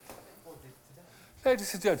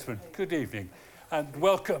Ladies and gentlemen, good evening and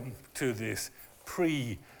welcome to this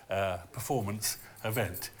pre-performance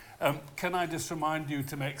event. Can I just remind you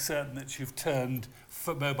to make certain that you've turned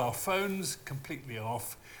mobile phones completely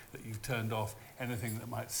off, that you've turned off anything that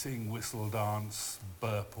might sing, whistle, dance,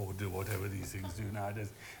 burp or do whatever these things do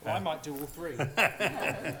nowadays. Well, I might do all three.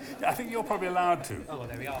 I think you're probably allowed to. Oh, well,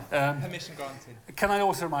 there we are. Permission granted. Can I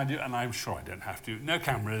also remind you, and I'm sure I don't have to, no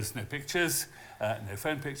cameras, no pictures, no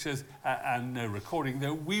phone pictures, and no recording,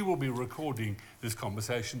 though we will be recording this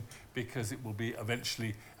conversation because it will be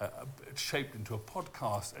eventually shaped into a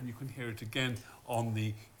podcast and you can hear it again on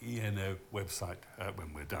the ENO website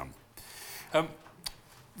when we're done.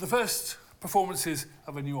 The first performances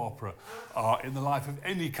of a new opera are, in the life of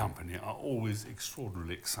any company, are always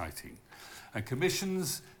extraordinarily exciting. And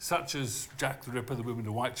commissions such as Jack the Ripper, The Women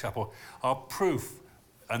of Whitechapel, are proof,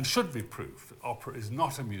 and should be proof, that opera is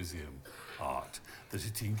not a museum art, that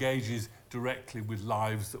it engages directly with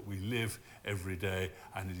lives that we live every day,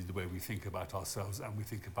 and indeed the way we think about ourselves and we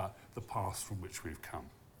think about the past from which we've come.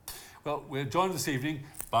 Well, we're joined this evening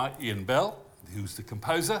by Ian Bell, who's the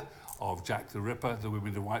composer of Jack the Ripper, The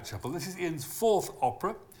Women of Whitechapel. This is Ian's fourth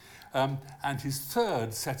opera, and his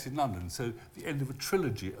third set in London, so the end of a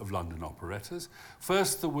trilogy of London operettas.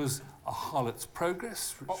 First there was A Harlot's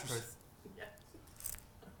Progress. Operas.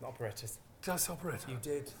 Not operettas. Just operetta? You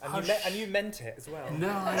did. And you meant it as well. No,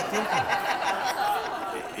 I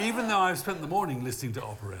didn't. Even though I've spent the morning listening to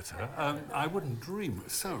operetta, I wouldn't dream.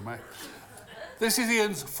 This is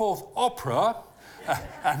Ian's fourth opera,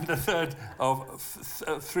 and the third of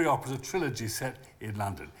three operas, a trilogy set in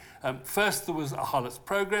London. First there was A Harlot's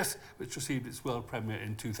Progress, which received its world premiere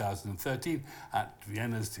in 2013 at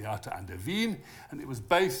Vienna's Theater an der Wien, and it was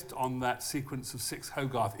based on that sequence of 6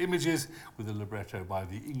 Hogarth images with a libretto by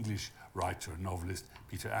the English writer and novelist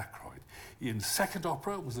Peter Ackroyd. Ian's second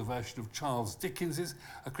opera was a version of Charles Dickens's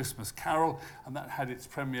A Christmas Carol, and that had its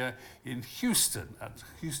premiere in Houston, at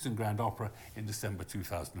Houston Grand Opera in December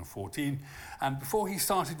 2014. And before he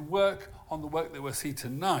started work on the work that we'll see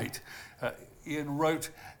tonight, Ian wrote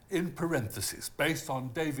in parentheses, based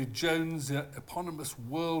on David Jones' eponymous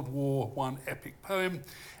World War I epic poem,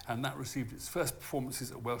 and that received its first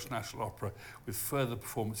performances at Welsh National Opera, with further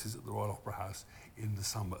performances at the Royal Opera House in the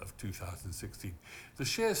summer of 2016. The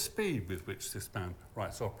sheer speed with which this man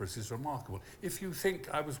writes operas is remarkable. If you think,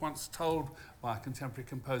 I was once told by a contemporary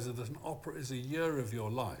composer that an opera is a year of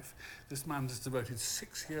your life, this man has devoted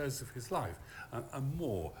 6 years of his life and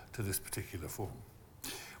more to this particular form.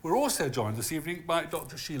 We're also joined this evening by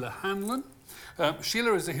Dr. Sheila Hanlon.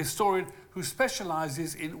 Sheila is a historian who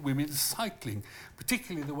specialises in women's cycling,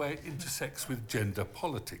 particularly the way it intersects with gender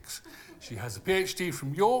politics. She has a PhD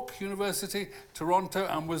from York University, Toronto,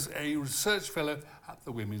 and was a research fellow at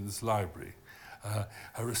the Women's Library.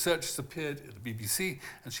 Her research has appeared at the BBC,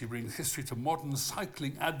 and she brings history to modern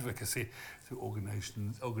cycling advocacy through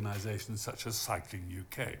organisations such as Cycling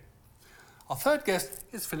UK. Our third guest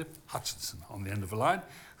is Philip Hutchinson on the end of the line,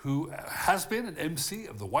 who has been an MC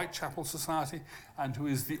of the Whitechapel Society and who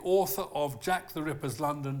is the author of Jack the Ripper's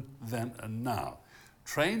London, Then and Now.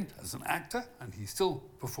 Trained as an actor, and he still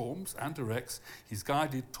performs and directs, he's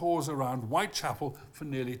guided tours around Whitechapel for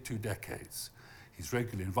nearly 2 decades. He's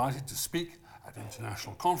regularly invited to speak at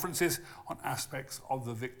international conferences on aspects of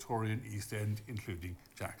the Victorian East End, including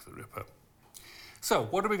Jack the Ripper. So,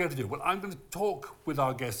 what are we going to do? Well, I'm going to talk with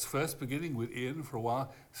our guests first, beginning with Ian for a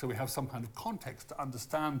while, so we have some kind of context to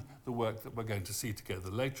understand the work that we're going to see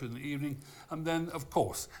together later in the evening. And then, of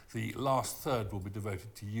course, the last third will be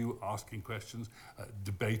devoted to you asking questions,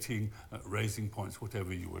 debating, raising points,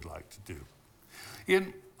 whatever you would like to do.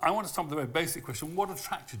 Ian, I want to start with a very basic question. What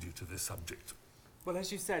attracted you to this subject? Well,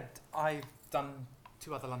 as you said, I've done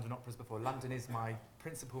 2 other London operas before. London is my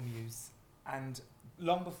principal muse, and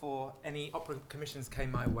long before any opera commissions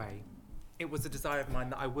came my way, it was a desire of mine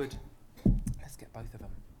that I would... Let's get both of them.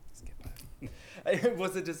 It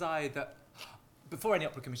was a desire that, before any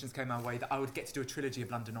opera commissions came my way, that I would get to do a trilogy of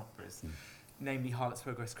London operas, namely Harlot's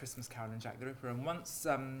Progress, Christmas Carol and Jack the Ripper. And once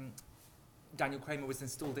Daniel Kramer was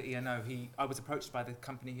installed at ENO, I was approached by the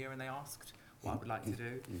company here and they asked what I would like to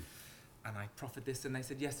do. And I proffered this and they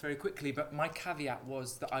said yes very quickly, but my caveat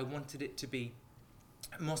was that I wanted it to be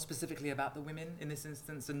more specifically about the women in this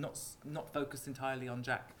instance and not focused entirely on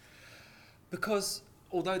Jack. Because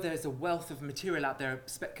although there's a wealth of material out there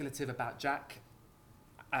speculative about Jack,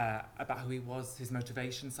 about who he was, his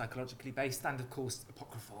motivation, psychologically based, and of course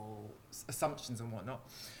apocryphal assumptions and whatnot,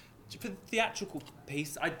 for the theatrical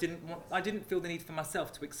piece, I didn't feel the need for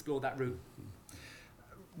myself to explore that route.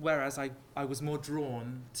 whereas I was more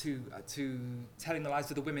drawn to telling the lives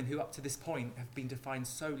of the women who up to this point have been defined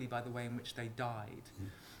solely by the way in which they died,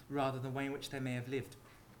 rather than the way in which they may have lived.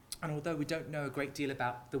 And although we don't know a great deal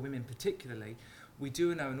about the women particularly, we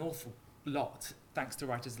do know an awful lot, thanks to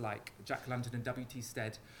writers like Jack London and W.T.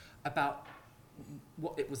 Stead, about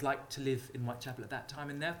what it was like to live in Whitechapel at that time,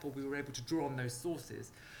 and therefore we were able to draw on those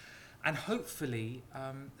sources and hopefully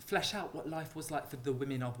flesh out what life was like for the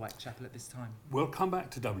women of Whitechapel at this time. We'll come back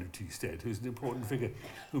to W.T. Stead, who's an important figure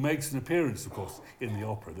who makes an appearance, of course, in the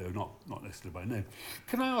opera, though not necessarily by name.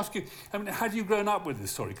 Can I ask you, I mean, had you grown up with this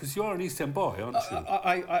story? Because you are an East End boy, aren't you?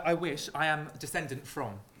 I wish. I am a descendant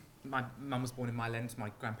from. My mum was born in Mile End,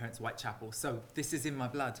 my grandparents Whitechapel, so this is in my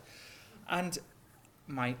blood. And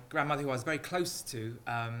my grandmother, who I was very close to,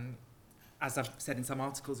 as I've said in some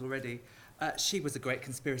articles already, she was a great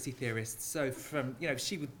conspiracy theorist. So from,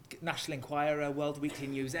 she would National Enquirer, World Weekly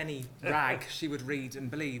News, any rag she would read and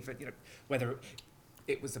believe, whether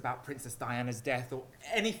it was about Princess Diana's death or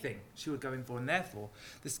anything she would go in for. And therefore,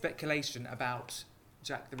 the speculation about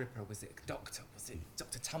Jack the Ripper, was it a doctor? Was it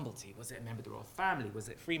Dr. Tumblety? Was it a member of the royal family? Was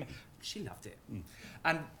it Freeman? She loved it.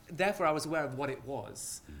 And therefore, I was aware of what it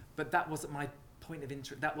was, but that wasn't my point of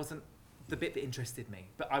interest. That wasn't the bit that interested me.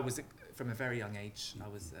 But I was, from a very young age, I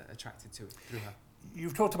was attracted to it through her.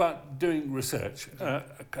 You've talked about doing research,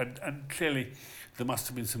 and clearly there must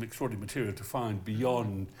have been some extraordinary material to find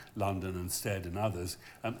beyond London and Stead and others.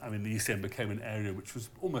 I mean, the East End became an area which was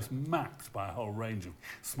almost mapped by a whole range of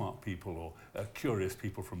smart people or curious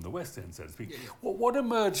people from the West End, so to speak. What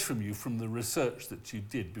emerged from you from the research that you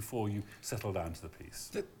did before you settled down to the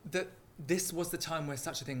piece? This was the time where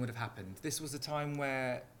such a thing would have happened. This was a time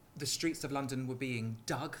where the streets of London were being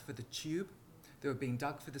dug for the tube. They were being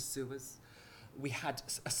dug for the sewers. We had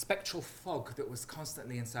a spectral fog that was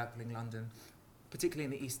constantly encircling London. Particularly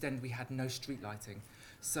in the East End, we had no street lighting.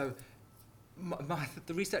 So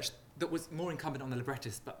the research that was more incumbent on the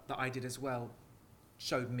librettist, but that I did as well,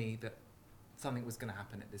 showed me that something was going to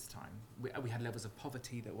happen at this time. We had levels of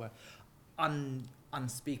poverty that were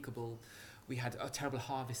unspeakable. We had a terrible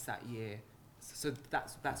harvest that year. So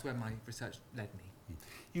that's where my research led me.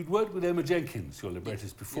 You'd worked with Emma Jenkins, your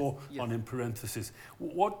librettist, before yes. on In Parenthesis.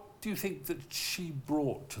 What do you think that she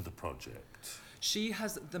brought to the project? She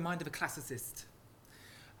has the mind of a classicist.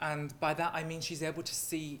 And by that I mean she's able to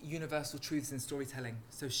see universal truths in storytelling.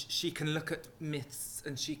 So she can look at myths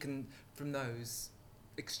and she can, from those,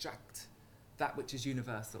 extract that which is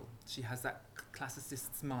universal. She has that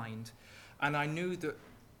classicist's mind. And I knew that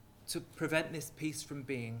to prevent this piece from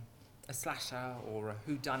being a slasher or a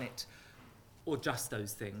whodunit, or just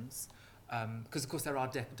those things, because of course there are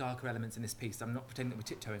darker elements in this piece. I'm not pretending that we're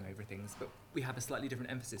tiptoeing over things, but we have a slightly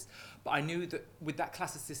different emphasis. But I knew that with that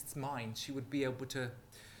classicist's mind, she would be able to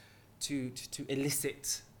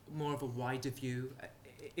elicit more of a wider view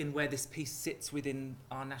in where this piece sits within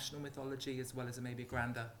our national mythology as well as maybe a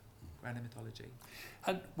grander mythology.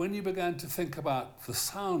 And when you began to think about the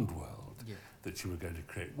sound world that you were going to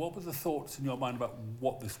create, what were the thoughts in your mind about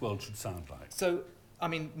what this world should sound like? So, I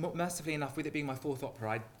mean, mercifully enough, with it being my fourth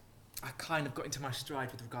opera, I kind of got into my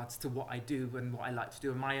stride with regards to what I do and what I like to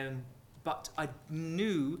do on my own. But I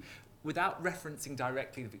knew, without referencing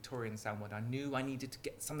directly the Victorian sound world, I knew I needed to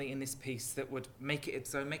get something in this piece that would make it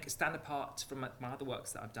its own, make it stand apart from my other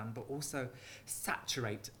works that I've done, but also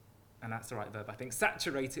saturate, and that's the right verb, I think,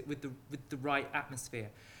 saturate it with the right atmosphere.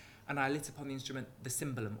 And I lit upon the instrument the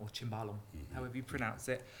cymbalum, or cimbalum, however you pronounce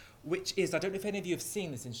it, which is, I don't know if any of you have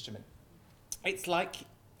seen this instrument. It's like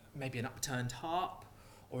maybe an upturned harp,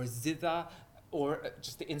 or a zither, or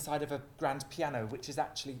just the inside of a grand piano, which is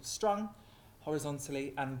actually strung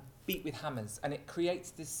horizontally and beat with hammers. And it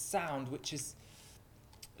creates this sound which is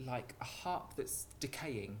like a harp that's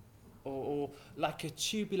decaying, or like a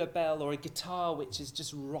tubular bell or a guitar which is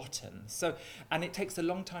just rotten. So, and it takes a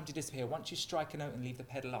long time to disappear. Once you strike a note and leave the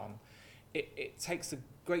pedal on, it takes a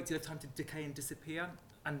great deal of time to decay and disappear,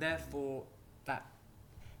 and therefore that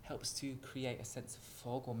helps to create a sense of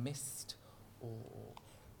fog or mist, or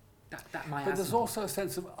that miasma. But there's also a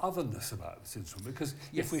sense of otherness about this instrument, because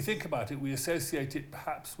if we think about it, we associate it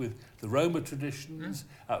perhaps with the Roma traditions,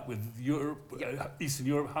 with Europe, Eastern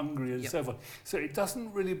Europe, Hungary, and so forth. So it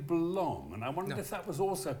doesn't really belong, and I wondered if that was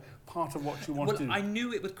also part of what you wanted to do. Well, I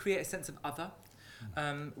knew it would create a sense of other.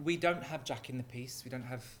 We don't have Jack in the piece. We don't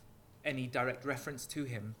have any direct reference to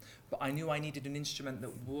him, but I knew I needed an instrument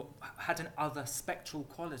that had an other spectral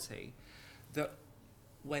quality, that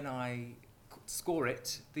when I score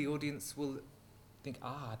it, the audience will think,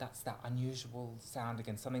 that's that unusual sound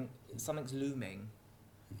again, something's looming.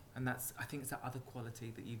 And I think it's that other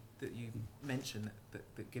quality that you mentioned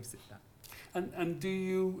that gives it that. And do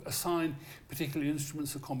you assign particular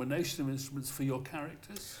instruments, a combination of instruments for your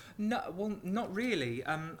characters? No, well, not really.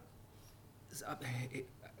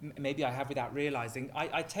 Maybe I have without realising.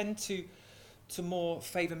 I tend to more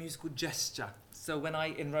favour musical gesture. So when I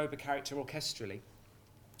enrobe a character orchestrally,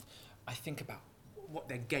 I think about what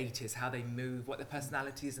their gait is, how they move, what their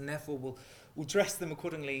personality is, and therefore we'll dress them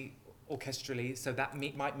accordingly orchestrally. So that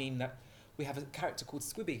might mean that we have a character called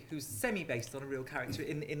Squibby, who's semi-based on a real character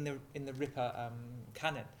in the Ripper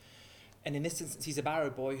canon. And in this instance, he's a barrow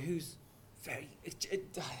boy who's I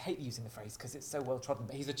hate using the phrase because it's so well trodden,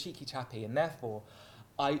 but he's a cheeky chappy, and therefore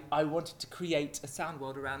I wanted to create a sound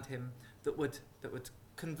world around him that would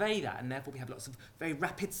convey that, and therefore we have lots of very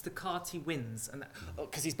rapid staccato winds, and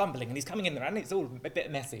because he's bumbling and he's coming in there and it's all a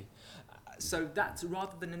bit messy. So that's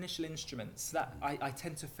rather than initial instruments, that I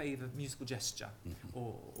tend to favour musical gesture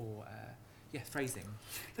or phrasing.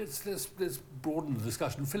 Let's broaden the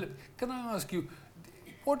discussion. Philip, can I ask you,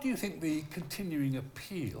 what do you think the continuing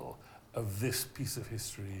appeal of this piece of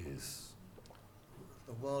history is?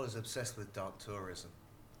 The world is obsessed with dark tourism.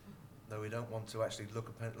 Though we don't want to actually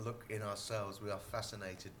look in ourselves, we are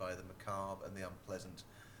fascinated by the macabre and the unpleasant,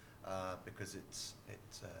 because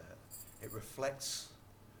it reflects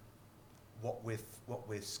what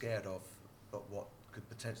we're scared of, but what could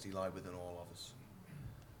potentially lie within all of us.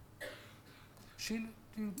 Sheila,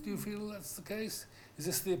 do you feel that's the case? Is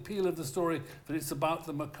this the appeal of the story, that it's about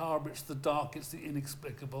the macabre, it's the dark, it's the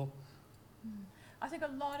inexplicable? I think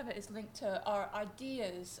a lot of it is linked to our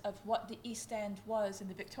ideas of what the East End was in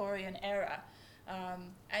the Victorian era.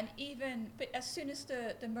 But as soon as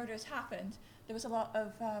the murders happened, there was a lot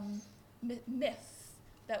of myth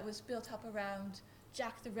that was built up around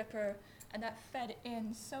Jack the Ripper, and that fed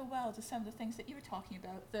in so well to some of the things that you were talking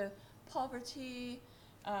about, the poverty,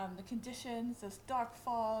 the conditions, those dark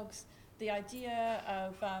fogs, the idea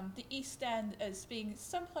of the East End as being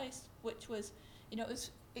someplace which was,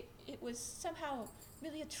 it was somehow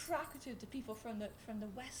really attractive to people from the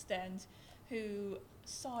West End, who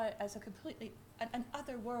saw it as a completely an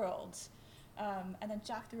other world, and then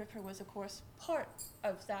Jack the Ripper was, of course, part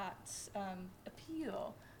of that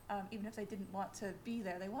appeal. Even if they didn't want to be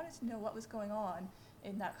there, they wanted to know what was going on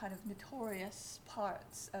in that kind of notorious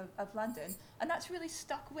parts of London, and that's really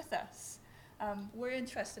stuck with us. We're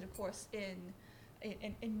interested, of course, in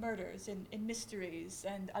murders, in mysteries,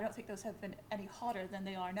 and I don't think those have been any hotter than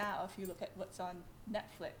they are now if you look at what's on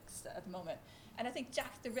Netflix at the moment. And I think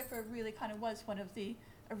Jack the Ripper really kind of was one of the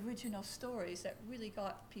original stories that really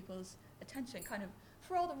got people's attention, kind of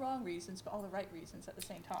for all the wrong reasons, but all the right reasons at the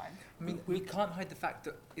same time. I mean, we can't hide the fact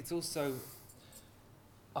that it's also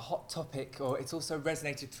a hot topic, or it's also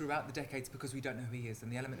resonated throughout the decades because we don't know who he is,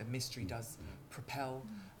 and the element of mystery does propel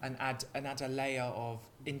and add a layer of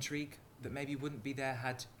intrigue that maybe wouldn't be there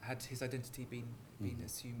had his identity been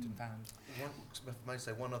assumed and found. I might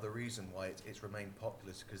say one other reason why it's remained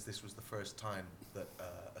popular is because this was the first time that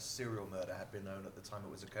a serial murder had been known at the time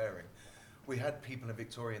it was occurring. We had people in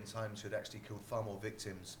Victorian times who had actually killed far more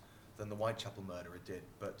victims than the Whitechapel murderer did,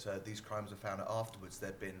 but these crimes were found out afterwards.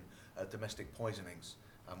 There'd been domestic poisonings,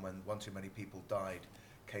 and when one too many people died,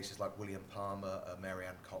 cases like William Palmer, Mary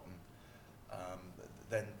Ann Cotton,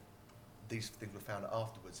 then these things were found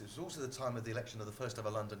afterwards. It was also the time of the election of the first ever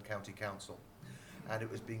London County Council, and it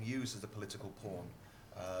was being used as a political pawn.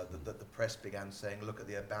 That the press began saying, look at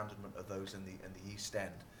the abandonment of those in the East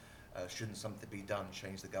End. Shouldn't something be done?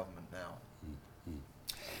 Change the government now.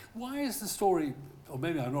 Why is the story, or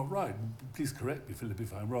maybe I'm not right, please correct me, Philip,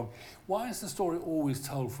 if I'm wrong, why is the story always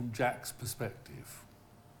told from Jack's perspective?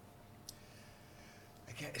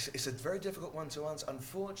 Again, it's a very difficult one to answer.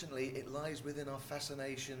 Unfortunately, it lies within our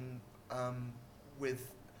fascination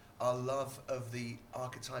with our love of the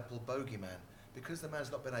archetypal bogeyman. Because the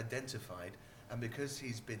man's not been identified, and because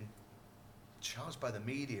he's been charged by the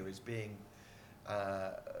media as being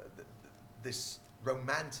this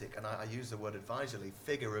romantic, and I use the word advisedly,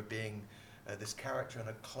 figure of being this character in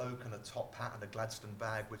a cloak and a top hat and a Gladstone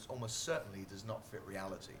bag, which almost certainly does not fit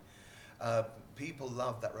reality. People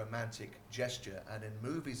love that romantic gesture, and in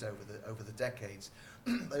movies over the decades,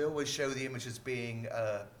 they always show the image as being.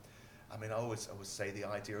 I always say the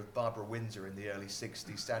idea of Barbara Windsor in the early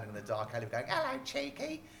 60s standing in the dark alley going, hello,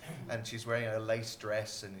 cheeky, and she's wearing a lace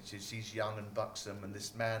dress, and she's young and buxom, and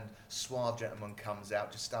this man, suave gentleman, comes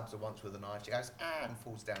out, just stabs her once with a knife, she goes, and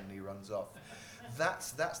falls down and he runs off.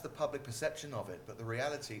 That's the public perception of it, but the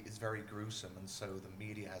reality is very gruesome, and so the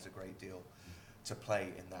media has a great deal to play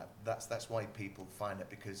in that. That's why people find it,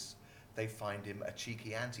 because they find him a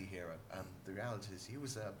cheeky anti-hero, and the reality is he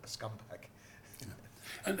was a scumbag.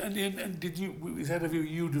 And did you, is that a view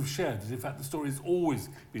you'd have shared? That in fact the story's always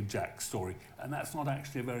been Jack's story, and that's not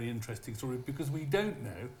actually a very interesting story because we don't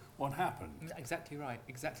know what happened. Exactly right,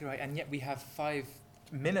 exactly right. And yet we have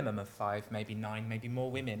minimum of five, maybe nine, maybe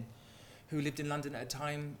more women who lived in London at a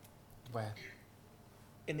time where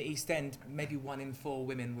in the East End, maybe 1 in 4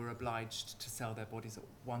 women were obliged to sell their bodies at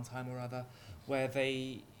one time or other, where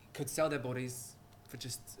they could sell their bodies for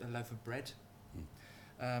just a loaf of bread.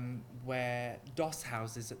 Where doss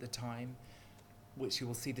houses at the time, which you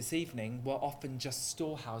will see this evening, were often just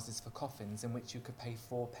storehouses for coffins in which you could pay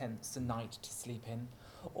 4p a night to sleep in.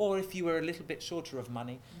 Or if you were a little bit shorter of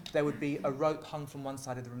money, there would be a rope hung from one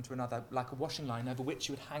side of the room to another, like a washing line, over which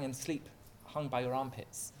you would hang and sleep, hung by your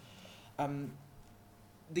armpits.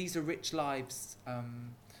 These are rich lives,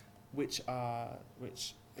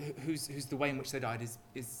 whose the way in which they died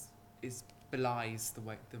is belies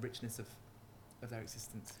the richness of their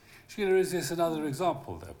existence. Sheila, is this another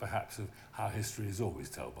example, though, perhaps, of how history is always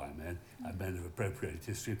told by men, and men have appropriated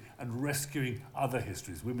history, and rescuing other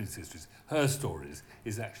histories, women's histories, her stories,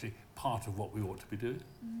 is actually part of what we ought to be doing?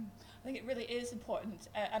 I think it really is important,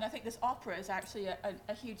 and I think this opera is actually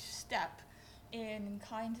a huge step in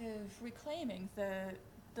kind of reclaiming the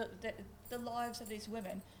lives of these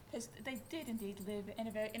women, because they did indeed live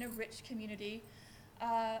in a rich community.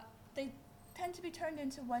 They tend to be turned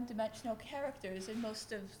into one-dimensional characters in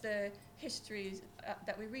most of the histories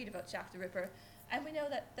that we read about Jack the Ripper, and we know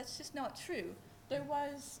that that's just not true. There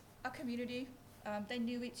was a community, they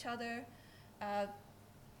knew each other.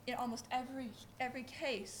 In almost every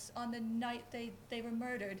case, on the night they were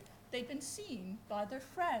murdered, they'd been seen by their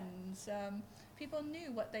friends. People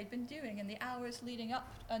knew what they'd been doing in the hours leading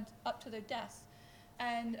up to their death.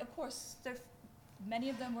 And of course, many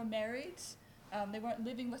of them were married. They weren't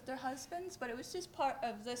living with their husbands, but it was just part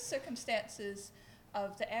of the circumstances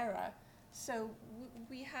of the era. So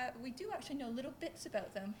we do actually know little bits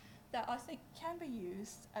about them that I think can be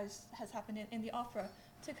used, as has happened in the opera,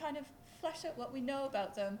 to kind of flesh out what we know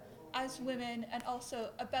about them as women, and also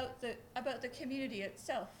about the community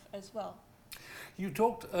itself as well. You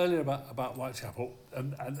talked earlier about Whitechapel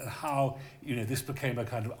and how this became a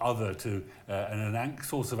kind of other to an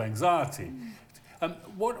source of anxiety.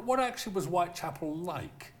 What actually was Whitechapel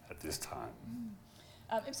like at this time?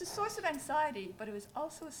 It was a source of anxiety, but it was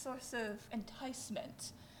also a source of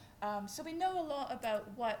enticement. So we know a lot about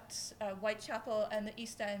what Whitechapel and the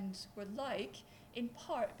East End were like, in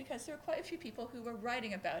part because there were quite a few people who were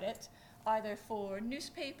writing about it, either for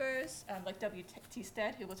newspapers, like W.T.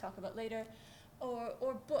 Stead, who we'll talk about later,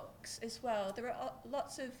 or books as well. There were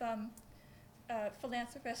lots of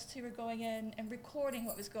philanthropists who were going in and recording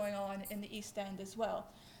what was going on in the East End as well.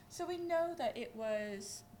 So we know that it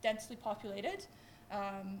was densely populated,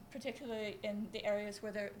 particularly in the areas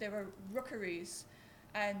where there were rookeries,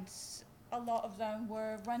 and a lot of them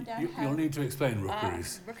were run-down houses. You'll need to explain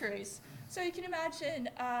rookeries. Rookeries. So you can imagine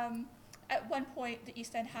at one point the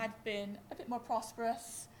East End had been a bit more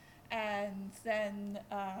prosperous, and then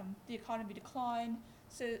the economy declined.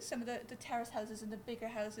 So some of the terrace houses and the bigger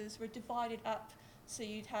houses were divided up. So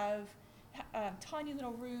you'd have tiny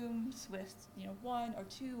little rooms with 1 or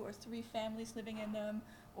 2 or 3 families living in them,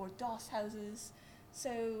 or doss houses.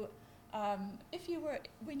 So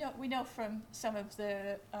we know from some of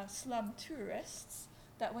the slum tourists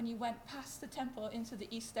that when you went past the Temple into the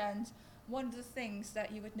East End, one of the things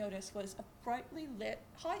that you would notice was a brightly lit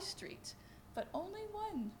high street, but only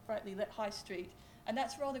one brightly lit high street. And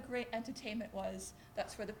that's where all the great entertainment was.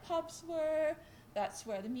 That's where the pubs were, that's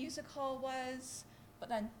where the music hall was. But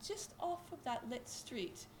then just off of that lit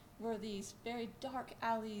street were these very dark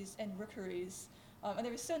alleys and rookeries. And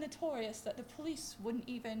they were so notorious that the police wouldn't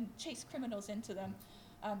even chase criminals into them,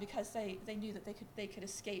 because they knew that they could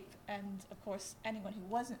escape. And of course, anyone who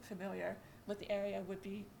wasn't familiar with the area would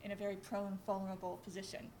be in a very prone, vulnerable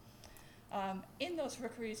position. In those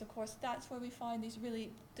rookeries, of course, that's where we find these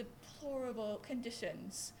really deplorable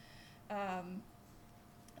conditions.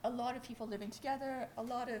 A lot of people living together, a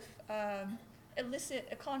lot of illicit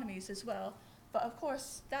economies as well. But of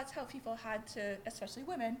course, that's how people had to, especially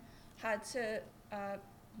women, had to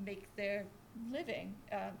make their living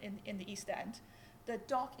in the East End. The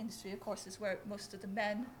dock industry, of course, is where most of the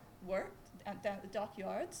men worked, down at the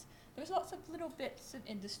dockyards. There's lots of little bits of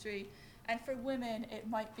industry. And for women, it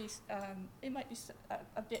might be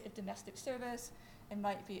a bit of domestic service. It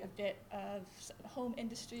might be a bit of home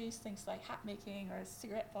industries, things like hat making or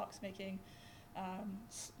cigarette box making.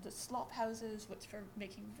 The slop houses, which were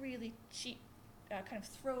making really cheap, kind of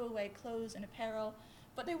throwaway clothes and apparel,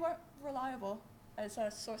 but they weren't reliable as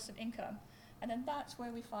a source of income. And then that's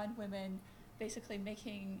where we find women basically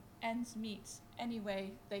making ends meet any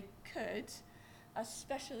way they could,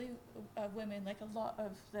 especially women, like a lot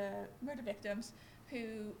of the murder victims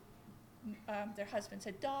who their husbands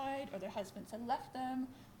had died, or their husbands had left them,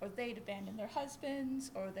 or they'd abandoned their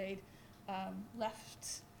husbands, or they'd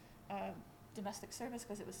left domestic service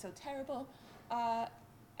because it was so terrible.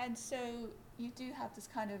 And so you do have this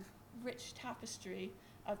kind of rich tapestry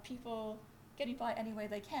of people getting by any way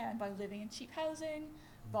they can, by living in cheap housing,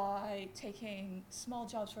 by taking small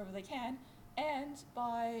jobs wherever they can, and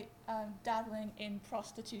by dabbling in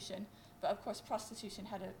prostitution. But of course, prostitution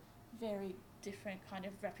had a very different kind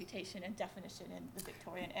of reputation and definition in the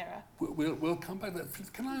Victorian era. We'll come back to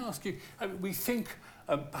that. Can I ask you, we think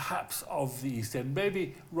perhaps of the East End,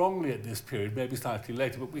 maybe wrongly at this period, maybe slightly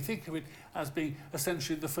later, but we think of it as being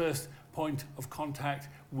essentially the first point of contact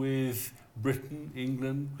with Britain,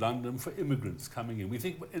 England, London, for immigrants coming in. We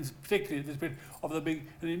think, particularly at this period, of there being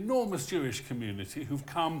an enormous Jewish community who've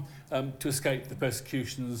come to escape the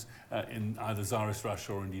persecutions in either Tsarist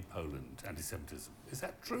Russia or indeed Poland, anti-Semitism. Is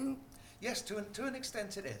that true? Yes, to an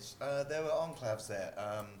extent it is. There were enclaves there.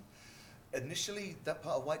 Initially, that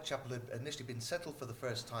part of Whitechapel had initially been settled for the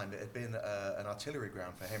first time. It had been an artillery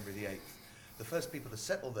ground for Henry VIII. The first people to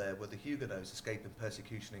settle there were the Huguenots escaping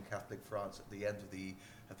persecution in Catholic France at the end of the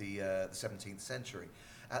 17th century.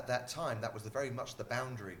 At that time, that was very much the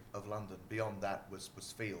boundary of London. Beyond that was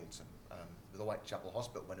fields, and the Whitechapel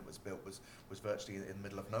Hospital, when it was built, was virtually in the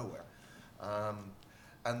middle of nowhere.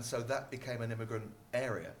 And so that became an immigrant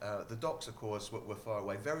area. The docks, of course, were far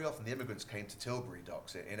away. Very often the immigrants came to Tilbury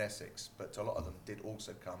docks in Essex, but a lot of them did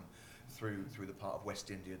also come through the part of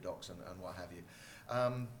West India docks and what have you.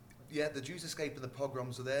 Yeah, the Jews escaping the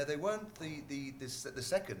pogroms were there. They weren't the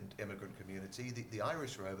second immigrant community. The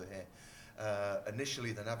Irish were over here.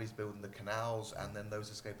 Initially, the navvies building the canals, and then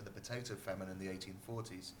those escaping the potato famine in the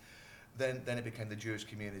 1840s. Then it became the Jewish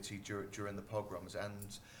community during the pogroms.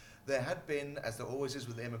 And there had been, as there always is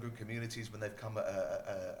with the immigrant communities when they've come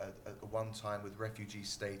at one time with refugee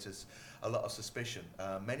status, a lot of suspicion.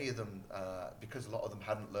 Many of them, because a lot of them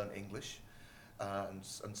hadn't learned English, and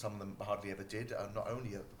some of them hardly ever did, not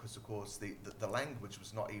only because, of course, the language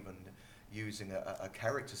was not even using a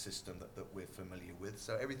character system that we're familiar with,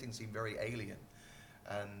 so everything seemed very alien.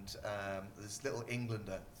 And this little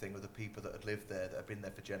Englander thing with the people that had lived there, that had been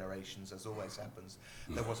there for generations, as always happens,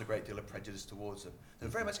 there was a great deal of prejudice towards them. They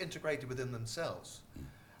were very much integrated within themselves,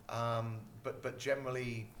 but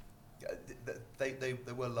generally they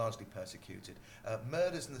were largely persecuted.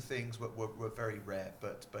 Murders and things were very rare,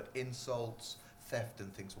 but insults, theft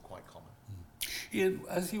and things were quite common. Ian,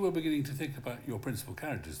 as you were beginning to think about your principal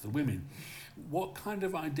characters, the women, what kind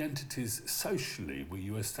of identities socially were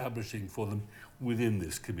you establishing for them within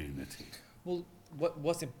this community? Well, what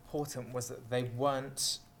was important was that they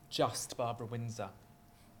weren't just Barbara Windsor.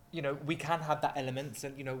 You know, we can have that element,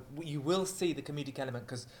 and, you know, you will see the comedic element,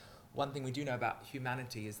 because one thing we do know about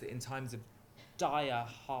humanity is that in times of dire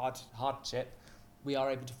hardship, we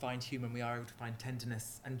are able to find humour, we are able to find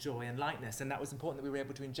tenderness and joy and lightness, and that was important that we were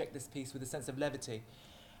able to inject this piece with a sense of levity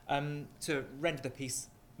to render the piece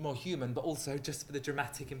more human, but also just for the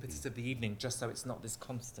dramatic impetus of the evening, just so it's not this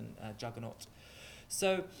constant juggernaut.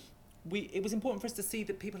 So it was important for us to see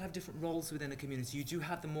that people have different roles within a community. You do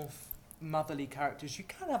have the more motherly characters, you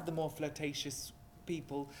can have the more flirtatious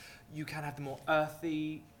people, you can have the more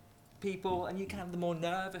earthy people, and you can have the more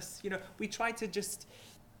nervous. You know, we try to just,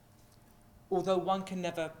 although one can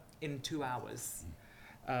never in 2 hours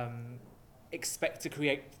expect to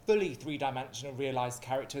create fully three-dimensional realised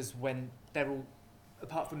characters when they're all,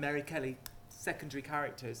 apart from Mary Kelly, secondary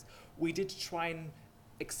characters, we did try and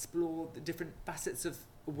explore the different facets of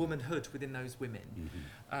womanhood within those women.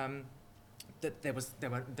 That they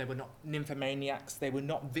were not nymphomaniacs, they were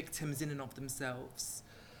not victims in and of themselves.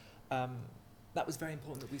 That was very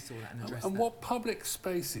important that we saw that and addressed that. And what public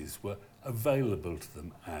spaces were available to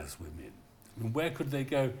them as women? I mean, where could they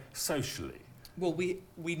go socially? Well,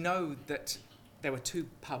 we know that there were two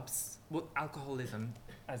pubs. Well, alcoholism,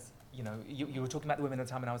 as you know, you were talking about the women at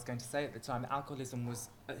the time, and I was going to say at the time, alcoholism was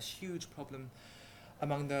a huge problem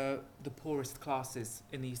among the poorest classes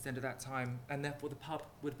in the East End at that time, and therefore the pub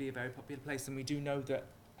would be a very popular place. And we do know that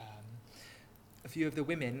a few of the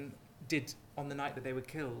women did, on the night that they were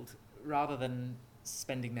killed, rather than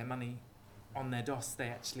spending their money on their doss, they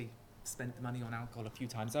actually spent the money on alcohol a few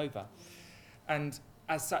times over. And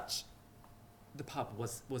as such, the pub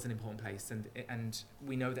was an important place, and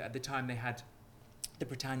we know that at the time they had the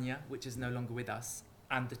Britannia, which is no longer with us,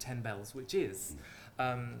 and the 10 Bells, which is.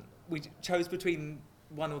 We chose between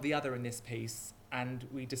one or the other in this piece, and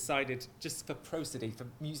we decided, just for prosody, for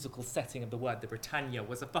musical setting of the word, the Britannia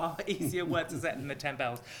was a far easier word to set than the 10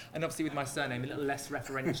 bells. And obviously with my surname, a little less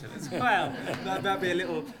referential as well. That'd be a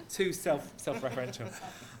little too self-referential.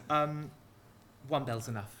 1 bell's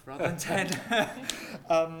enough, rather than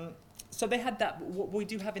 10. So they had that. What we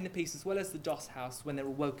do have in the piece, as well as the Doss house, when they're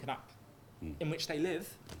all woken up, in which they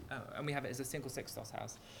live, and we have it as a single-sex Doss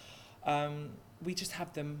house, we just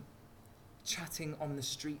have them chatting on the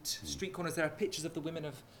street corners. There are pictures of the women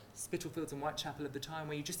of Spitalfields and Whitechapel at the time,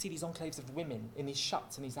 where you just see these enclaves of women in these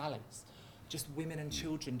shuts and these alleys, just women and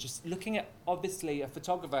children, just looking at, obviously, a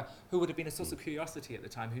photographer who would have been a source of curiosity at the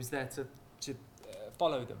time, who's there to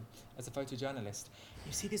follow them as a photojournalist.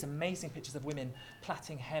 You see these amazing pictures of women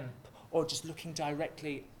plaiting hemp, or just looking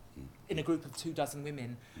directly in a group of 24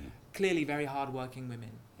 women, clearly very hard-working women.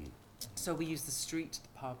 So we use the street, the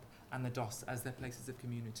pub, and the Doss as their places of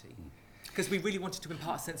community, because we really wanted to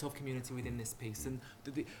impart a sense of community within this piece. And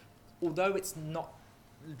although it's not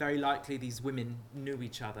very likely these women knew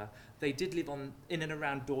each other, they did live in and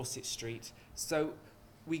around Dorset Street. So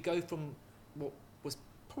we go from what was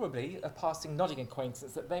probably a passing nodding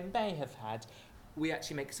acquaintance that they may have had, we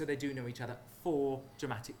actually make so they do know each other for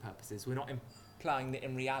dramatic purposes. We're not implying that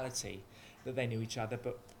in reality that they knew each other,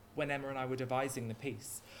 but when Emma and I were devising the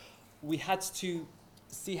piece, we had to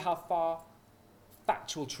see how far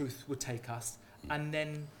factual truth would take us, and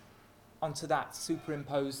then onto that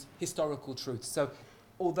superimpose historical truth. So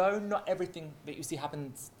although not everything that you see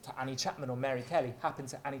happens to Annie Chapman or Mary Kelly happened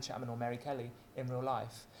to Annie Chapman or Mary Kelly in real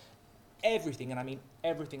life, everything, and I mean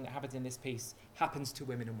everything that happens in this piece, happens to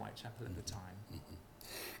women in Whitechapel at the time.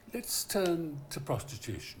 Let's turn to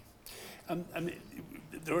prostitution.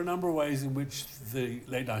 There are a number of ways in which the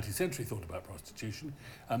late 19th century thought about prostitution.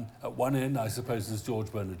 At one end, I suppose, there's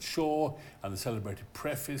George Bernard Shaw and the celebrated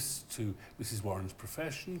preface to Mrs. Warren's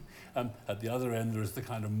Profession. At the other end, there is the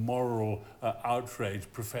kind of moral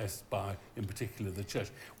outrage professed by, in particular, the church.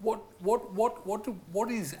 What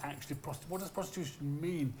is actually what does prostitution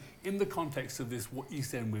mean in the context of this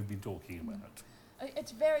East End we've been talking about?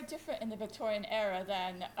 It's very different in the Victorian era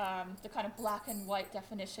than the kind of black and white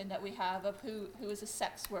definition that we have of who is a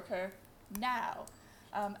sex worker now.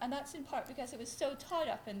 And that's in part because it was so tied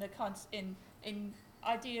up in in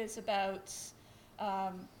ideas about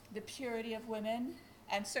the purity of women.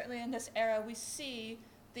 And certainly in this era, we see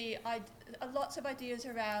lots of ideas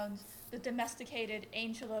around the domesticated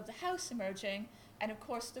angel of the house emerging. And of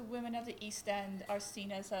course, the women of the East End are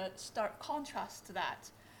seen as a stark contrast to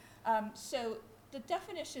that. So the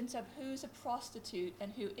definitions of who's a prostitute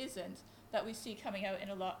and who isn't that we see coming out in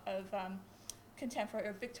a lot of contemporary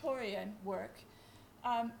or Victorian work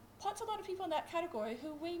puts a lot of people in that category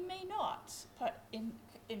who we may not put in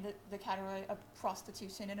the category of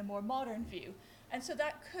prostitution in a more modern view. And so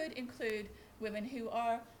that could include women who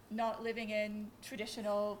are not living in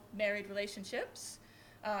traditional married relationships.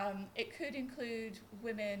 It could include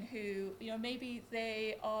women who, maybe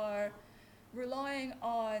they are relying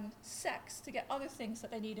on sex to get other things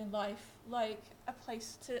that they need in life, like a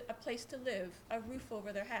place to live, a roof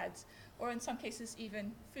over their heads, or in some cases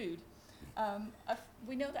even food.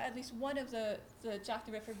 We know that at least one of the Jack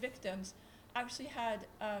the Ripper victims actually had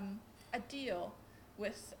a deal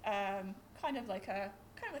with kind of like a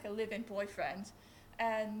live-in boyfriend,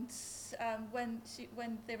 and when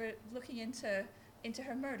they were looking into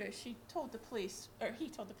her murder, he told the police,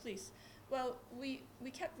 well, we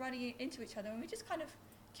kept running into each other, and we just kind of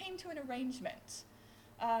came to an arrangement.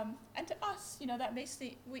 And to us, that makes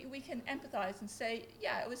we can empathize and say,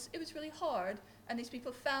 yeah, it was really hard, and these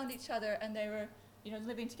people found each other, and they were,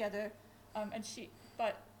 living together.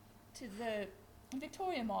 But to the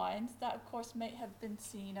Victorian mind, that of course may have been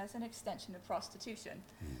seen as an extension of prostitution.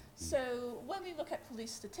 Mm-hmm. So when we look at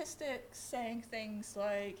police statistics saying things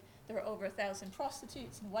like there were over 1,000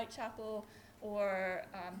 prostitutes in Whitechapel, or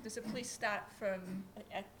there's a police stat from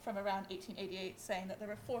around 1888 saying that there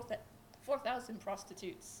were 4,000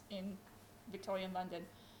 prostitutes in Victorian London.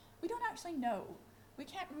 We don't actually know. We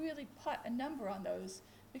can't really put a number on those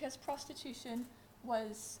because prostitution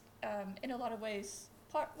was, in a lot of ways,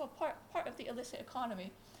 part of the illicit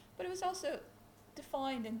economy, but it was also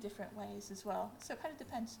defined in different ways as well. So it kind of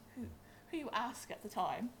depends who you ask at the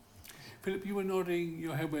time. Philip, you were nodding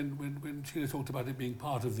your head when Sheila talked about it being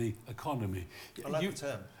part of the economy. I like the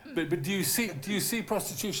term. But do you see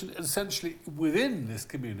prostitution essentially within this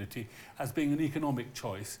community as being an economic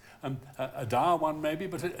choice? A dire one maybe,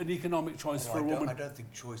 but an economic choice for a woman? I don't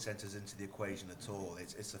think choice enters into the equation at all.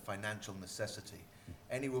 It's a financial necessity.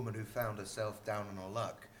 Any woman who found herself down on her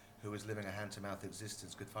luck, who was living a hand-to-mouth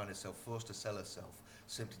existence, could find herself forced to sell herself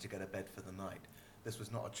simply to get a bed for the night. This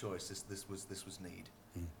was not a choice. This was need.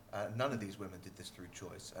 None of these women did this through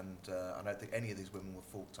choice, and I don't think any of these women were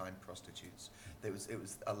full-time prostitutes. It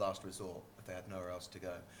was a last resort if they had nowhere else to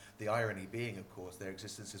go. The irony being, of course, their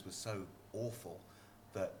existences were so awful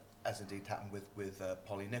that, as indeed happened with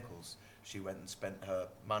Polly Nichols, she went and spent her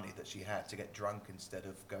money that she had to get drunk instead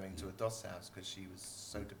of going to a doss house because she was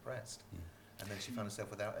so depressed. And then she found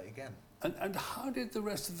herself without it again. And how did the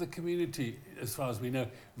rest of the community, as far as we know,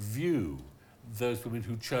 view those women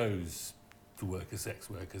who chose to work as sex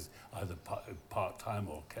workers, either part-time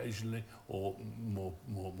or occasionally, or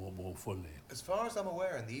more fully? As far as I'm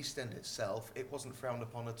aware, in the East End itself, it wasn't frowned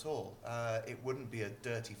upon at all. It wouldn't be a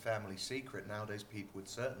dirty family secret. Nowadays, people would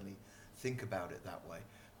certainly think about it that way.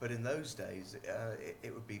 But in those days,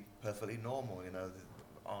 it would be perfectly normal. You know,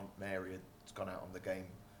 Aunt Mary had gone out on the game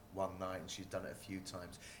one night and she'd done it a few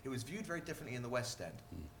times. It was viewed very differently in the West End.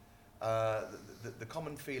 The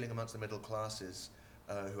common feeling amongst the middle classes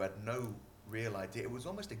who had no real idea, it was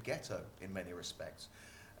almost a ghetto in many respects.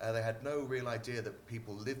 They had no real idea that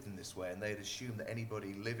people lived in this way, and they had assumed that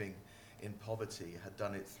anybody living in poverty had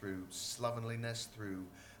done it through slovenliness, through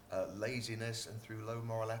laziness, and through low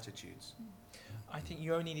moral attitudes. I think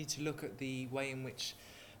you only need to look at the way in which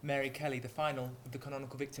Mary Kelly, the final of the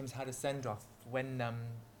canonical victims, had a send-off when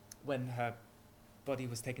her body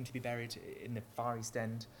was taken to be buried in the Far East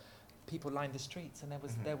End. People lined the streets, and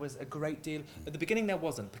there was a great deal. At the beginning, there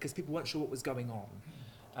wasn't, because people weren't sure what was going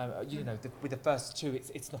on. You know, with the first two,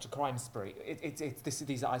 it's not a crime spree.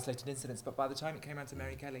 These are isolated incidents. But by the time it came around to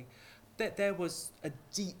Mary Kelly, there was a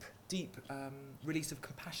deep release of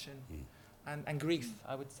compassion and grief.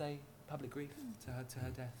 I would say public grief to her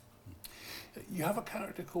death. You have a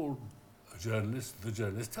character called a journalist, the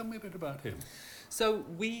journalist. Tell me a bit about him. So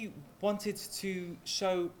we wanted to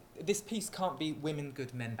show this piece can't be women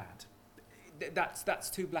good, men bad. That's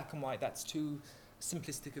too black and white. That's too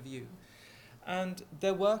simplistic a view. And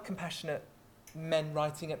there were compassionate men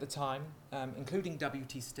writing at the time, including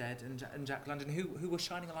W.T. Stead and Jack London, who were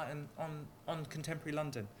shining a light on contemporary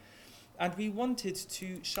London. And we wanted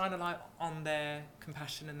to shine a light on their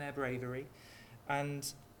compassion and their bravery.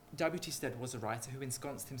 And W.T. Stead was a writer who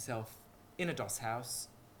ensconced himself in a doss house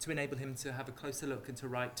to enable him to have a closer look and to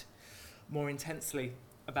write more intensely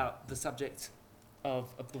about the subject of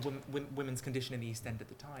the women's condition in the East End at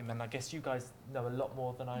the time. And I guess you guys know a lot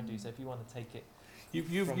more than I do, so if you want to take it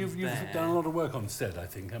You've done a lot of work on Stead, I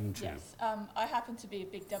think, haven't you? Yes, I happen to be a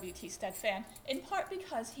big W.T. Stead fan, in part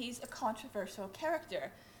because he's a controversial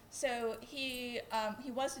character. So he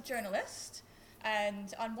was a journalist,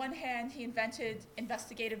 and on one hand he invented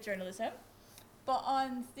investigative journalism, but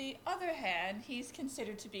on the other hand he's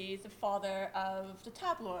considered to be the father of the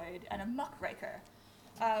tabloid and a muckraker.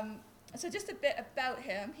 So just a bit about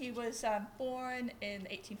him. He was born in the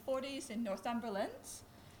 1840s in Northumberland.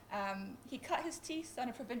 He cut his teeth on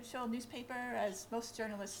a provincial newspaper, as most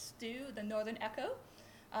journalists do, the Northern Echo,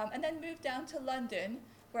 and then moved down to London,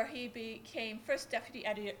 where he became first deputy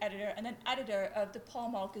editor and then editor of the Pall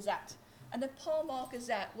Mall Gazette. And the Pall Mall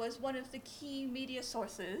Gazette was one of the key media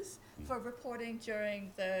sources for reporting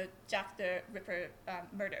during the Jack the Ripper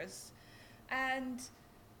murders. And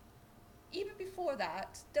even before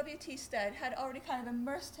that, W.T. Stead had already kind of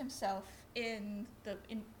immersed himself in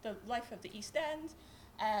the life of the East End,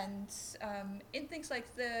 and in things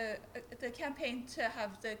like the campaign to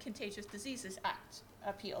have the Contagious Diseases Act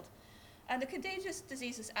appealed. And the Contagious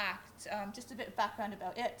Diseases Act, just a bit of background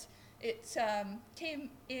about it, came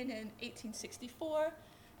in 1864,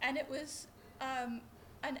 and it was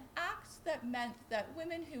an act that meant that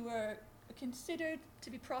women who were considered to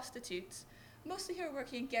be prostitutes, mostly who were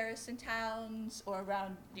working in garrison towns or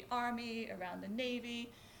around the army, around the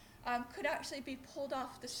navy, could actually be pulled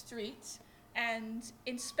off the street and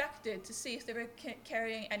inspected to see if they were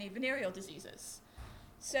carrying any venereal diseases.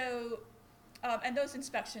 So, and those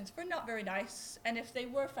inspections were not very nice, and if they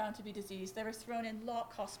were found to be diseased, they were thrown in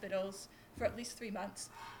lock hospitals for at least 3 months,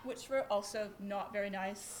 which were also not very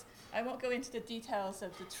nice. I won't go into the details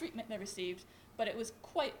of the treatment they received, but it was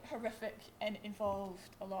quite horrific and involved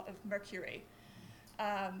a lot of mercury.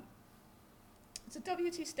 So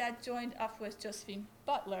W.T. Stead joined up with Josephine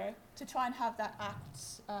Butler to try and have that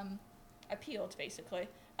act appealed, basically.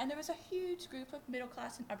 And there was a huge group of middle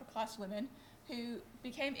class and upper class women who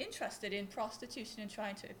became interested in prostitution and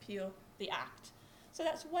trying to appeal the act. So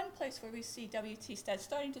that's one place where we see W.T. Stead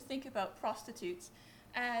starting to think about prostitutes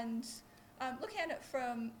and looking at it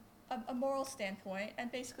from a moral standpoint and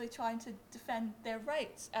basically trying to defend their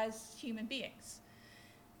rights as human beings.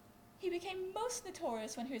 He became most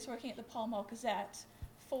notorious when he was working at the Pall Mall Gazette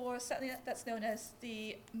for something that's known as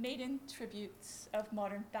the Maiden Tributes of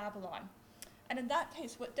Modern Babylon. And in that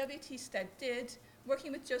case, what W.T. Stead did,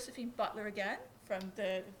 working with Josephine Butler again from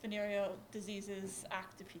the Venereal Diseases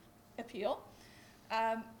Act appeal,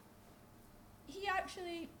 he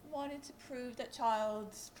actually wanted to prove that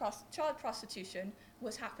child prostitution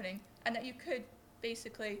was happening and that you could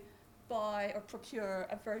basically buy or procure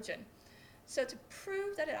a virgin. So to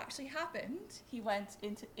prove that it actually happened, he went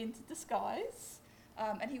into disguise,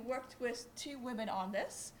 and he worked with two women on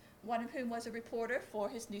this, one of whom was a reporter for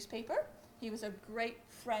his newspaper. He was a great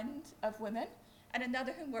friend of women, and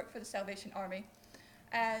another whom worked for the Salvation Army.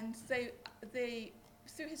 And they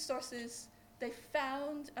through his sources, they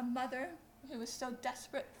found a mother who was so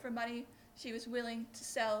desperate for money, she was willing to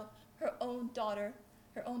sell her own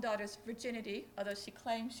daughter's virginity, although she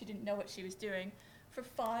claimed she didn't know what she was doing, for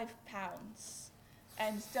 £5.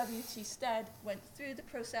 And W.T. Stead went through the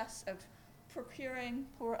process of procuring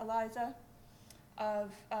poor Eliza,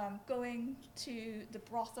 of going to the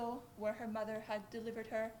brothel where her mother had delivered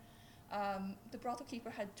her. The brothel keeper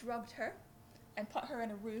had drugged her and put her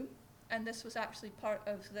in a room, and this was actually part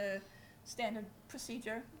of the standard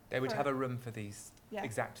procedure. They would have a room for these Yeah.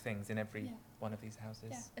 exact things in every Yeah. one of these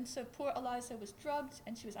houses. Yeah, and so poor Eliza was drugged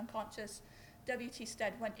and she was unconscious. W.T.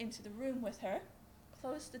 Stead went into the room with her,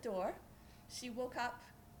 closed the door. She woke up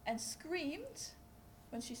and screamed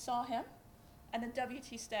when she saw him, and then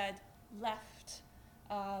W.T. Stead left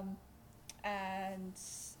and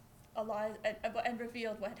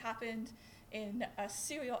revealed what had happened in a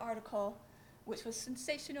serial article, which was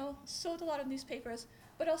sensational, sold a lot of newspapers,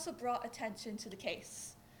 but also brought attention to the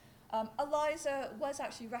case. Eliza was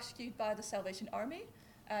actually rescued by the Salvation Army,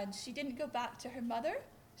 and she didn't go back to her mother.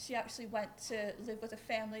 She actually went to live with a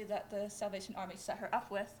family that the Salvation Army set her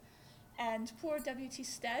up with. And poor W.T.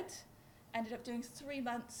 Stead ended up doing 3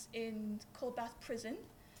 months in Coldbath Prison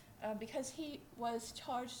because he was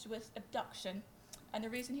charged with abduction. And the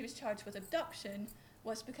reason he was charged with abduction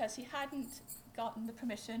was because he hadn't gotten the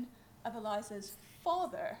permission of Eliza's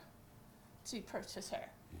father to purchase her.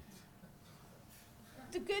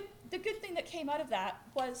 The good thing that came out of that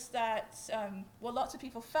was that, lots of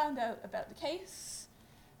people found out about the case,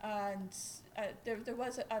 and there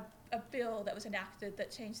was a bill that was enacted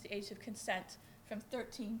that changed the age of consent from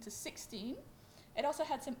 13 to 16. It also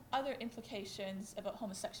had some other implications about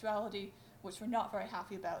homosexuality, which we're not very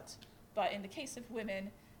happy about. But in the case of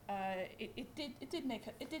women, it did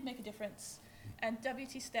make a difference. And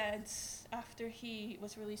W.T. Stead, after he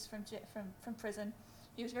was released from prison,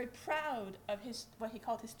 he was very proud of what he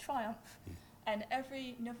called his triumph. And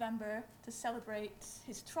every November, to celebrate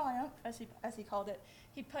his triumph, as he called it,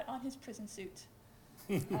 he put on his prison suit.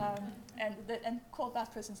 And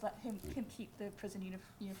Coldbath prisons let him keep the prison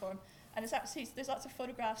uniform. And there's lots of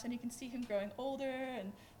photographs, and you can see him growing older,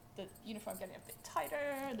 and the uniform getting a bit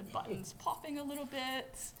tighter, the buttons popping a little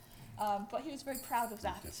bit. But he was very proud of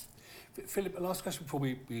that. Philip, a last question before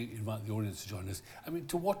we invite the audience to join us. I mean,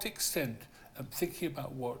 to what extent, thinking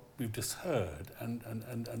about what we've just heard and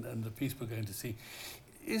the piece we're going to see,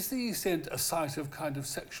 is the East End a site of kind of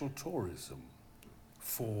sexual tourism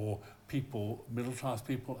for people, middle-class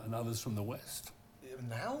people and others from the West?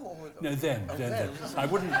 Now? Or No, then. then. I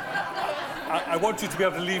wouldn't... I want you to be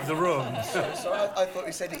able to leave the room. So I thought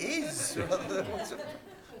you said it is. Rather than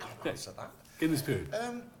can't answer that. In this period.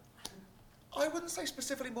 I wouldn't say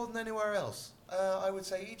specifically more than anywhere else. I would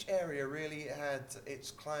say each area really had its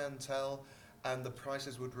clientele, and the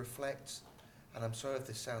prices would reflect, and I'm sorry if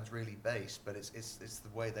this sounds really base, but it's the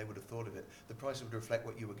way they would have thought of it. The prices would reflect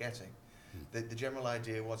what you were getting. The general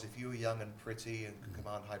idea was if you were young and pretty and could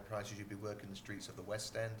command high prices, you'd be working the streets of the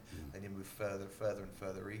West End, then you move further and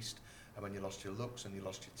further east, and when you lost your looks and you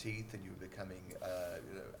lost your teeth and you were becoming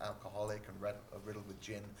alcoholic and riddled with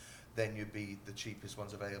gin, then you'd be the cheapest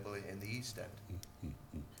ones available in the East End.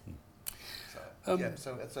 So I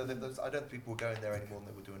don't think people were going there any more than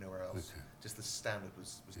they were doing anywhere else. Okay. Just the standard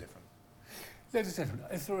was different. Ladies and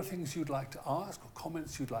gentlemen, if there are things you'd like to ask or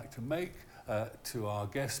comments you'd like to make to our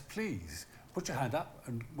guests, please put your hand up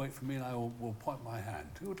and wait for me, and I will point my hand.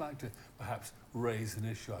 Who would like to perhaps raise an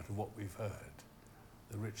issue out of what we've heard?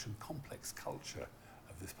 The rich and complex culture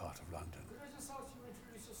of this part of London. Could I just ask you to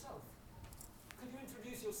introduce yourself? Could you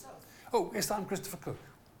introduce yourself? Oh, yes, I'm Christopher Cook.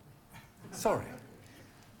 Sorry.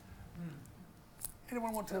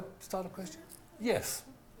 Anyone want to start a question? Yes.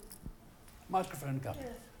 Microphone coming.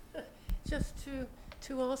 Yes. Just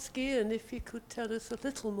to ask Ian if he could tell us a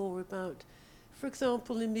little more about, for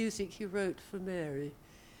example, the music you wrote for Mary.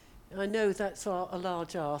 I know that's a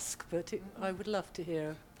large ask, but I would love to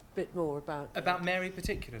hear a bit more about Mary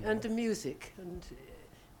particularly? and the music. And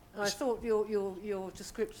I thought your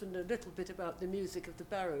description a little bit about the music of the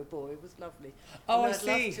Barrow Boy was lovely. Oh, And I I'd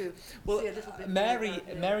love see. to Well, see a little bit more Mary, about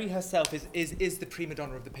the- Mary herself is the prima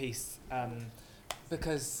donna of the piece,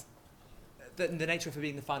 because the nature of her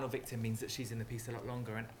being the final victim means that she's in the piece a lot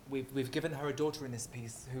longer, and we've given her a daughter in this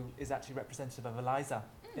piece who is actually representative of Eliza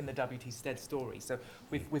in the W.T. Stead story. So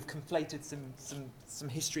we've conflated some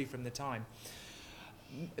history from the time.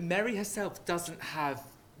 Mary herself doesn't have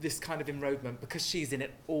this kind of enrobement because she's in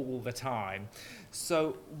it all the time.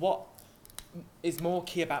 So what is more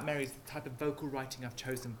key about Mary is the type of vocal writing I've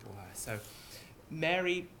chosen for her. So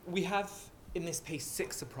Mary, we have in this piece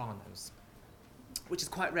 6 sopranos, which is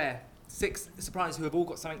quite rare. 6 sopranos who have all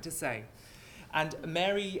got something to say. And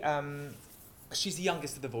Mary, she's the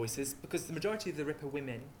youngest of the voices because the majority of the Ripper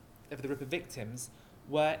women, of the Ripper victims,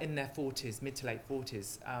 were in their 40s, mid to late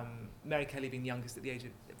 40s. Mary Kelly being the youngest at the age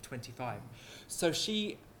of 25. So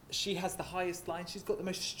she has the highest line. She's got the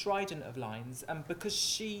most strident of lines, and because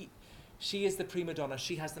she is the prima donna,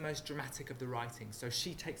 she has the most dramatic of the writing. So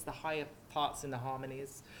she takes the higher parts in the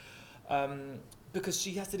harmonies, because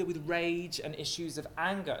she has to deal with rage and issues of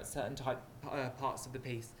anger at certain parts of the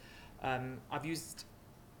piece. I've used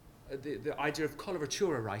the idea of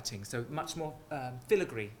coloratura writing, so much more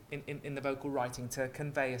filigree in the vocal writing to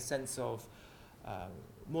convey a sense of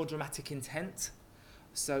more dramatic intent.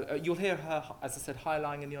 So you'll hear her, as I said,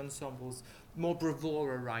 high-lying in the ensembles, more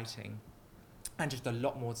bravura writing, and just a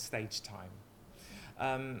lot more stage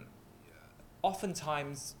time.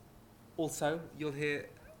 Oftentimes, also, you'll hear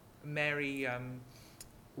Mary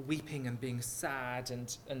weeping and being sad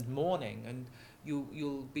and mourning, and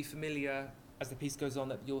you'll be familiar, as the piece goes on,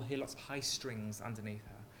 that you'll hear lots of high strings underneath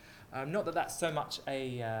her. Not that that's so much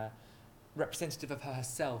a representative of her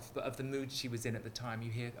herself, but of the mood she was in at the time.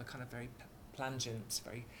 You hear a kind of very plangent,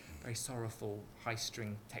 very, very sorrowful high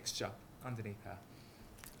string texture underneath her.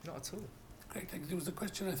 Not at all. Great, thank you. There was a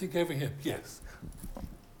question, I think, over here. Yes.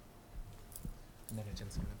 And then a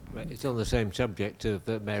gentleman. Right, it's on the same subject of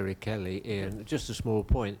Mary Kelly, Ian. Just a small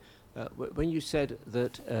point. When you said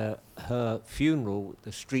that her funeral,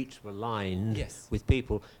 the streets were lined Yes. with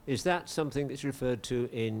people, is that something that's referred to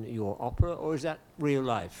in your opera, or is that real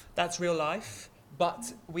life? That's real life,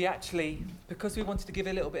 but we actually, because we wanted to give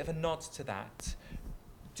a little bit of a nod to that,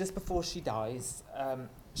 just before she dies,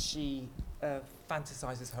 she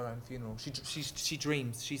fantasizes her own funeral. She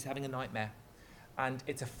dreams, she's having a nightmare, and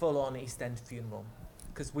it's a full-on East End funeral,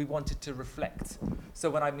 because we wanted to reflect. So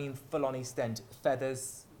when I mean full-on East End,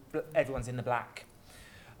 feathers, everyone's in the black,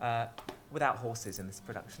 without horses in this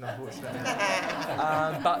production, unfortunately.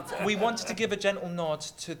 But we wanted to give a gentle nod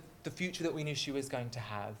to the future that we knew she was going to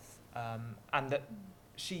have, and that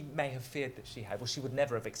she may have feared that she had. Well, she would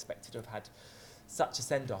never have expected to have had such a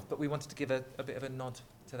send-off, but we wanted to give a bit of a nod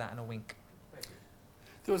to that and a wink.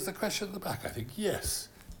 There was the question at the back, I think. Yes.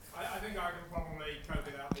 I think I can probably cope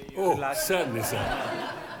without the... Oh, lad. certainly, sir.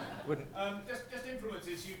 Wouldn't. Just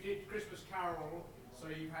influences. You did Christmas Carol, so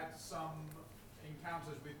you had some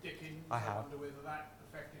encounters with Dickens. I have. Wonder whether that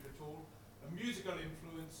affected at all. Musical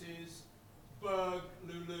influences, Berg,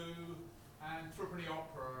 Lulu, and Threepenny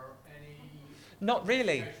Opera. Any Not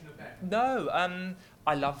really. association of them? No,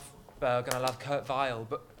 I love Berg and I love Kurt Weill,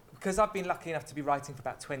 but because I've been lucky enough to be writing for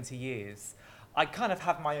about 20 years, I kind of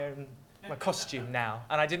have my costume now,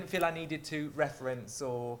 and I didn't feel I needed to reference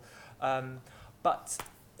or, but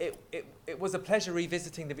it was a pleasure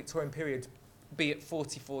revisiting the Victorian period, be it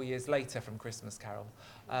 44 years later from Christmas Carol,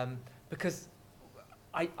 because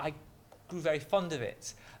I grew very fond of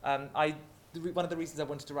it. One of the reasons I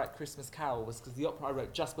wanted to write Christmas Carol was because the opera I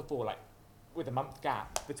wrote just before, like with a month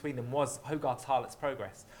gap between them, was Hogarth's Harlot's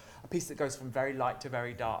Progress, a piece that goes from very light to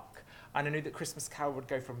very dark. And I knew that Christmas Carol would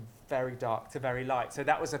go from very dark to very light. So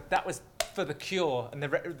that was for the cure and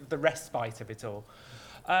the respite of it all.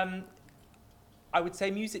 I would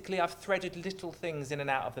say musically I've threaded little things in and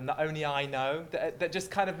out of them that only I know, that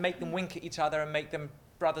just kind of make them wink at each other and make them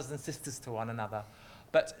brothers and sisters to one another.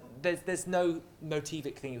 But there's no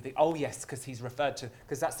motivic thing you think, oh yes, because he's referred to,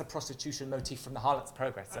 because that's the prostitution motif from the Harlot's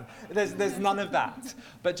Progress. And there's none of that,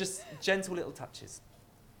 but just gentle little touches.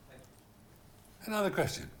 Another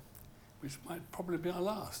question, which might probably be our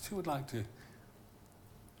last. Who would like to?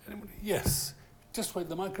 Anybody? Yes. Just wait,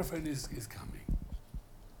 the microphone is coming.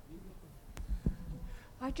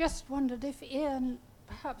 I just wondered if Ian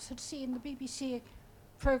perhaps had seen the BBC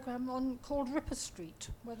programme called Ripper Street,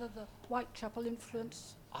 whether the Whitechapel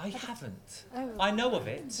influence... I haven't. Oh. I know of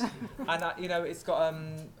it, and it's got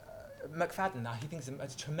McFadden. He thinks he's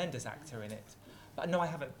a tremendous actor in it, but no, I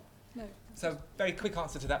haven't. No. So very quick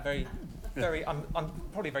answer to that. Very, I'm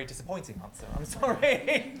probably a very disappointing answer. I'm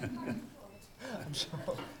sorry. I'm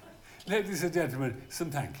sure. Ladies and gentlemen, some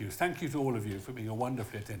thank yous. Thank you to all of you for being a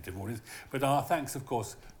wonderfully attentive audience. But our thanks, of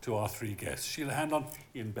course, to our three guests, Sheila Hanlon,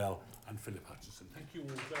 Ian Bell, and Philip Hutchinson. Thank you all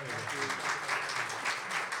very much.